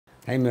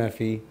Hey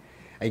Murphy,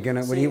 are you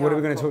gonna? What are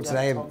we gonna talk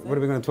today? What are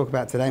we gonna talk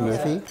about today,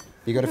 Murphy?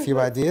 You got a few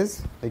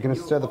ideas? Are you gonna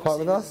stir the pot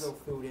with us?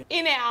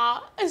 In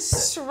our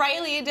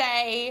Australia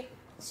Day.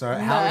 So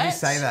how would you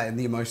say that in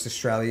the most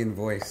Australian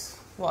voice?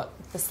 What,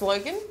 the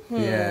slogan?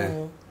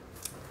 Yeah.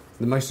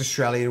 The most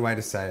Australian way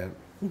to say it.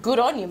 Good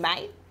on you,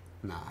 mate.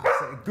 Nah.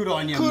 Good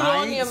on you, mate. Good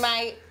on you,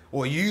 mate.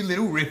 Or you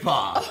little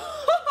ripper.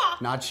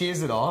 Nah,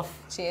 cheers it off.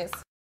 Cheers.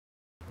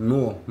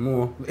 More.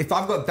 If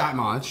I've got that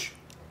much...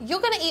 You're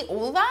going to eat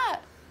all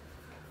that?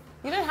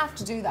 You don't have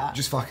to do that.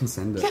 Just fucking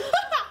send it.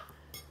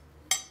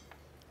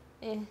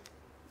 You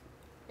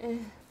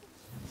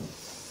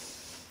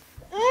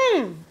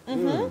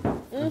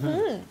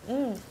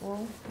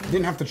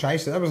didn't have to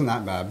chase it. That wasn't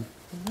that bad.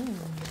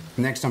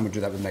 Next time we'll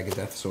do that with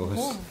Megadeth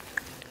sauce.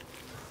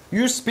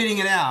 You're spitting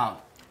it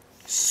out.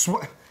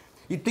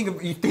 You'd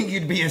think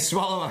you'd be a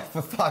swallower,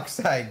 for fuck's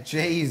sake.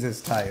 Jesus,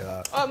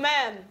 Taylor. Oh,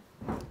 man.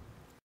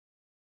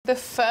 The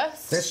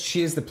first... Let's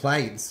cheers the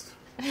plates.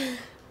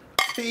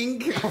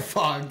 Think. Oh,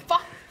 fuck.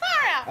 Fuck.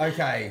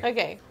 Okay.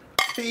 Okay.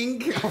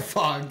 Think. Oh,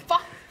 fuck.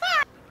 Fuck.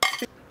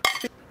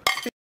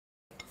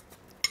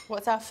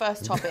 What's our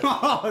first topic?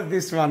 Oh,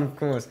 this one, of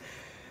course.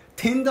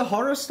 Tinder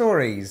horror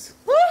stories.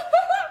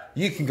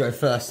 You can go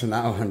first on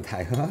that one,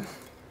 Taylor.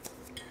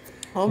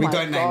 Oh we my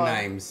don't God.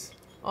 name names.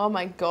 Oh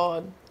my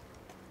God.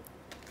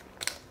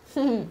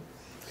 Okay.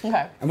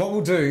 And what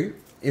we'll do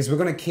is we're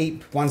going to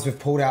keep ones we've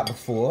pulled out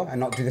before and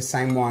not do the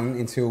same one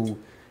until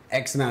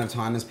X amount of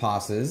time has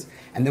passes,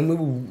 and then we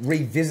will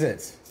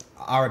revisit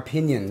our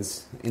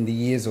opinions in the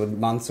years or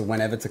months or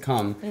whenever to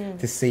come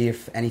to see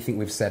if anything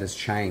we've said has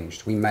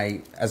changed. We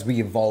may, as we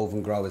evolve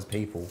and grow as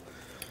people.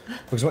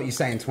 Because what you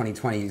say in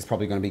 2020 is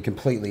probably going to be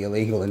completely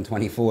illegal in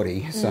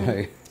 2040, so...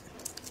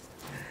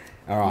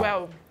 All right.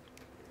 Well...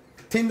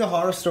 Tinder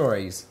horror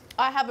stories.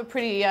 I have a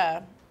pretty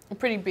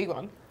big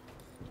one.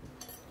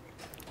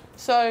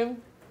 So,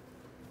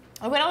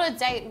 I went on a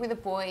date with a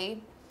boy.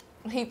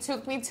 He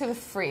took me to the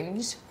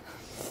Fringe.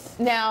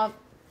 Now,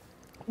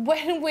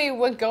 when we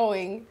were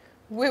going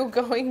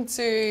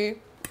to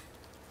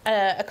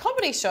a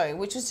comedy show,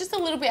 which was just a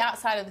little bit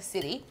outside of the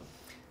city.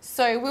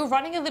 So we were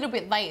running a little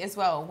bit late as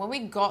well. When we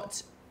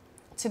got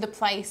to the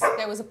place,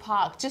 there was a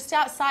park just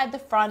outside the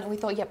front, and we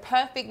thought, yeah,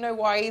 perfect, no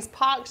worries.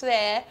 Parked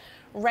there,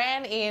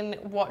 ran in,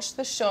 watched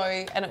the show,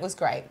 and it was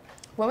great.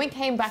 When we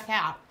came back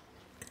out,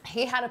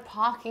 he had a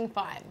parking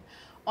fine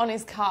on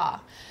his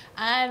car.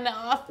 And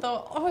I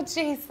thought, oh,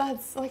 geez,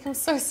 that's, like, I'm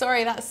so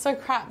sorry. That's so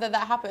crap that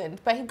happened.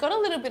 But he got a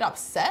little bit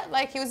upset.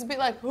 Like, he was a bit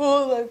like,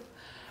 oh, like,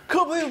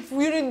 can't believe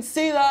you didn't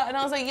see that. And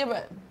I was like, yeah,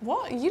 but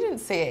what? You didn't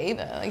see it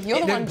either. Like, you're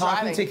the one driving.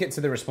 Parking ticket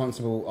to the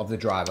responsible of the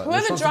driver.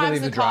 Whoever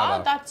drives the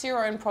car, that's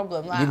your own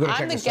problem. Like,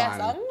 I'm the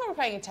guest. I'm not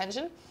paying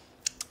attention.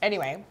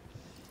 Anyway,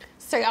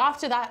 so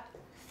after that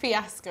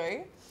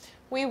fiasco,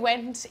 we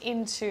went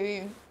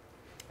into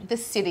the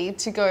city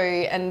to go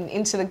and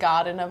into the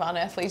garden of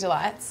unearthly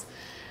delights.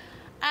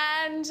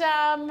 And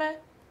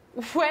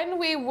when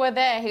we were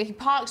there, he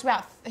parked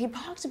about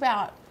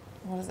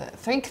what is it,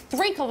 3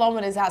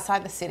 kilometres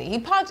outside the city. He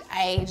parked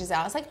ages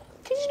out. I was like,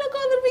 could you not go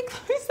a little bit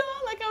closer?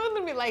 Like, I was a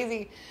little bit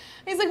lazy.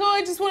 He's like, oh,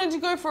 I just wanted to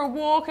go for a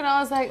walk. And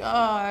I was like,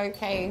 oh,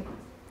 okay,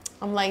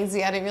 I'm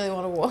lazy. I didn't really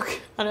want to walk.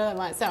 I know that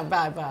might sound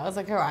bad, but I was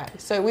like, all right.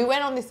 So we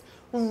went on this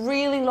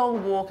really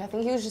long walk. I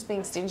think he was just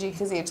being stingy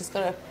because he had just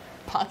got a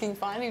parking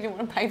fine. He didn't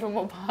want to pay for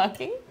more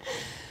parking.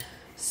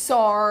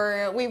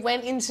 So we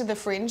went into the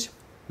Fringe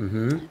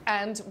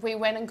and we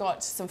went and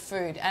got some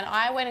food. And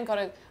I went and got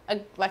a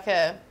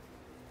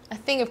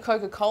thing of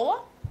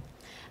Coca-Cola,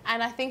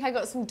 and I think I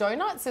got some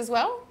donuts as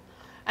well.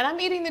 And I'm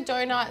eating the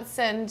donuts,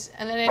 and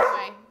then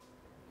anyway.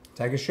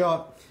 Take a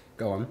shot.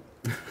 Go on.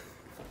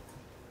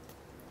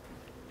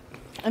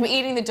 I'm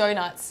eating the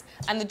donuts,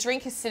 and the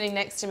drink is sitting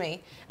next to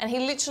me, and he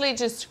literally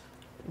just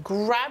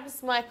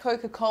grabs my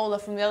Coca-Cola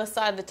from the other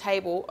side of the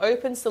table,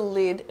 opens the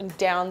lid and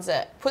downs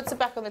it, puts it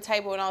back on the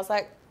table, and I was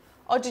like,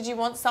 oh, did you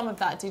want some of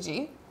that, did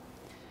you?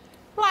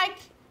 Like,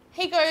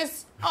 he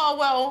goes, oh,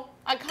 well,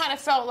 I kind of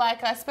felt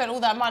like I spent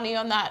all that money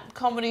on that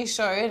comedy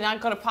show and I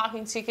got a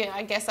parking ticket.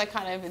 I guess I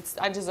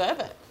deserve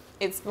it.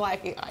 It's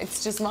like,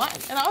 it's just mine.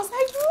 And I was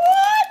like,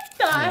 what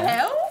the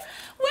hell?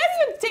 Where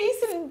do your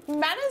decent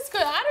manners go?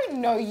 I don't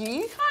know you.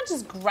 You can't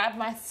just grab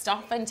my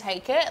stuff and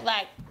take it.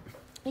 Like,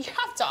 you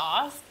have to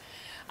ask.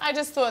 I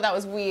just thought that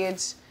was weird.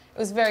 It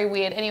was very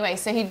weird. Anyway,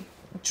 so he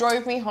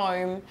drove me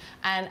home,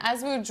 and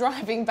as we were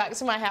driving back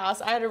to my house,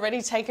 I had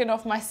already taken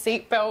off my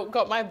seatbelt,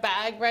 got my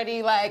bag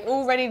ready, like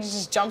all ready to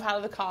just jump out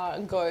of the car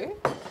and go.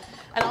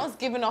 And I was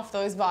giving off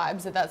those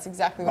vibes that that's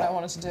exactly what I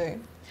wanted to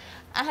do.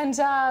 And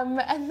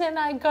then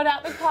I got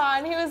out the car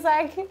and he was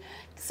like,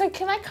 so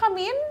can I come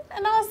in?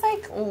 And I was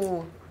like,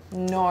 oh,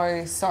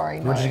 no, sorry,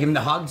 no. Did you give him the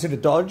hug to the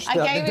Dodge? I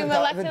gave him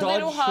a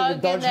little hug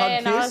and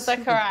then I was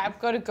like, all right, I've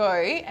got to go.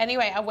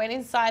 Anyway, I went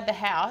inside the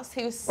house.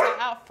 He was sat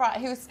out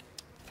front.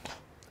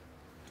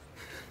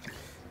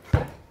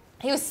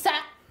 He was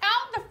sat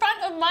out the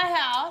front of my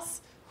house.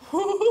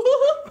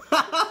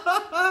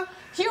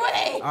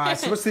 Huey! All right,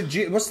 so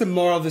what's the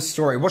moral of the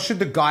story? What should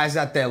the guys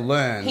out there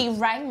learn? He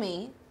rang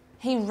me.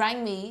 he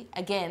rang me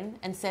again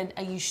and said,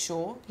 "Are you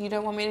sure you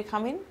don't want me to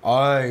come in?"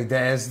 Oh,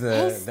 there's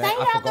the... He stayed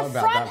out the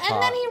front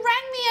and then he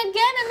rang me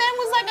again and then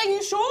was like, "Are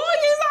you sure?"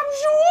 Yes, I'm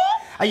sure.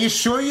 Are you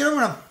sure you don't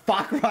want to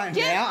fuck right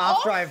Get now off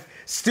after I've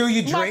steal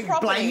your drink,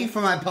 property. blame you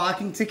for my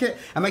parking ticket,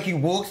 and make you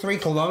walk 3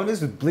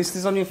 kilometres with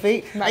blisters on your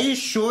feet? Mate. Are you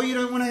sure you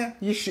don't want to...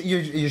 You're sure?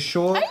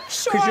 Are you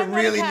sure Because you're I'm not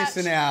really a catch?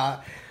 missing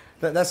out.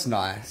 That's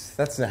nice.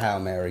 That's a Hail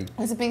Mary. It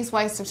was the biggest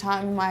waste of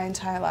time in my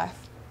entire life.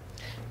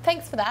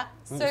 Thanks for that.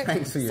 So,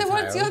 thanks for your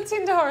what's tale. your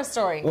Tinder horror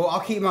story? Well, I'll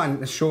keep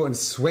mine short and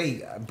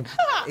sweet.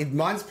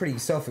 Mine's pretty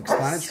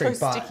self-explanatory, So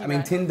but sticky, I mean,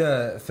 mate.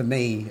 Tinder for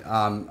me,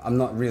 I'm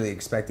not really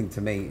expecting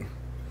to meet.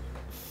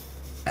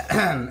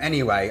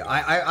 Anyway,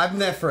 I'm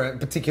there for a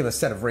particular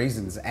set of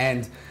reasons,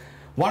 and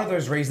one of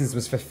those reasons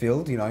was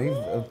fulfilled,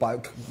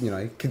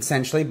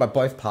 consensually by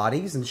both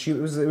parties, and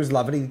it was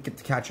lovely to get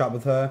to catch up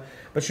with her.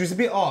 But she was a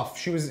bit off.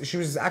 She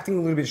was acting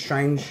a little bit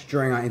strange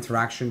during our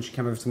interaction. She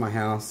came over to my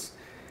house.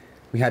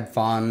 We had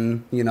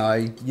fun, you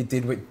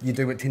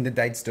do what Tinder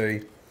dates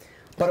do.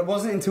 But it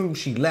wasn't until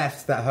she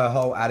left that her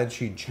whole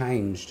attitude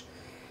changed.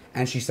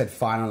 And she said,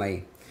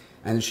 "Finally."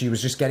 And she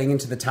was just getting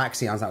into the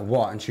taxi. I was like,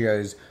 "What?" And she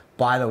goes,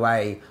 "By the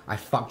way, I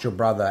fucked your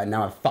brother and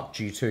now I fucked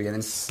you too." And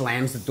then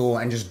slams the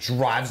door and just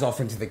drives off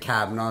into the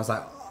cab. And I was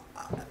like,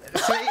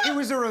 so it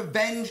was a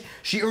revenge.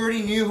 She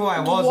already knew who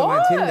I was on my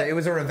What? Tinder. It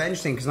was a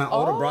revenge thing because my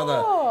older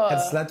brother had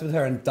slept with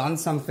her and done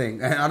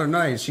something. I don't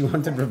know. She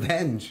wanted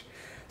revenge.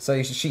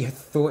 So she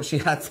thought she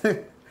had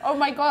to... Oh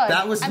my God.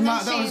 That was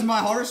my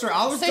horror story.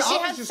 I was So she I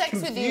was had just sex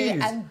confused. with you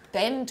and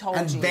then told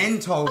you. And then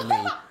told me.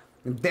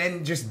 And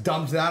then just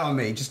dumped that on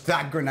me. Just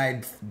that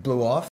grenade blew off.